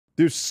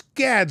There's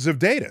scads of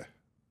data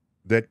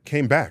that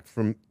came back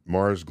from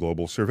Mars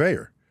Global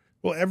Surveyor.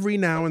 Well, every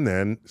now and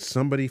then,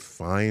 somebody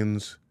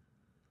finds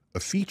a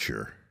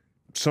feature.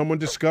 Someone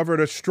discovered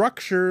a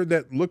structure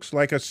that looks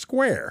like a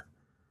square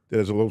that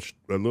has a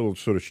little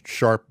sort of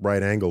sharp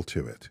right angle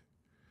to it.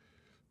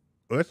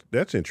 Well,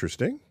 that's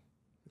interesting.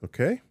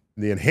 Okay.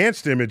 The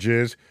enhanced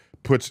images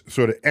puts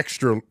sort of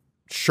extra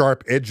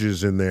sharp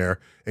edges in there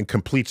and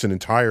completes an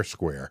entire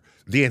square.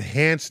 The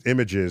enhanced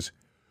images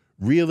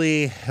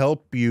really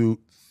help you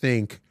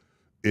think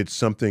it's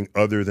something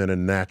other than a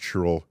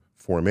natural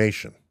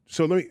formation.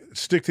 So let me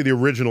stick to the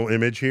original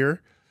image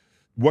here.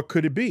 What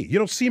could it be? You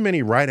don't see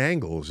many right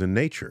angles in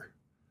nature.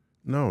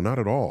 No, not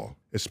at all.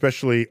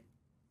 Especially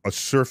a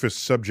surface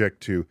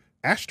subject to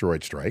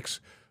asteroid strikes.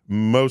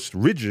 Most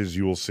ridges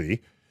you will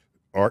see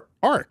are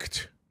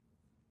arced.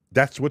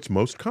 That's what's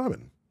most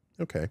common.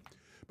 Okay.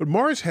 But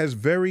Mars has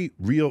very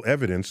real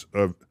evidence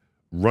of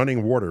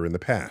running water in the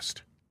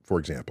past, for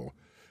example.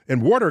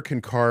 And water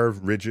can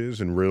carve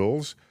ridges and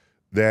rills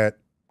that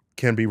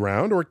can be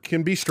round or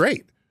can be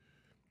straight.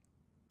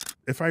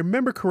 If I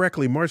remember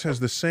correctly, Mars has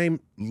the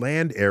same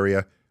land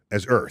area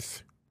as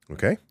Earth,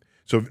 okay?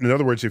 So in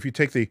other words, if you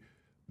take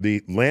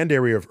the land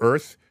area of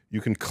Earth,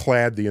 you can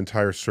clad the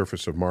entire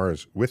surface of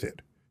Mars with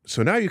it.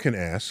 So now you can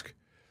ask,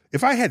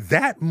 if I had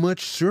that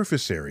much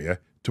surface area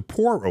to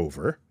pore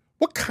over,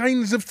 what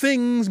kinds of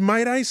things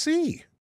might I see?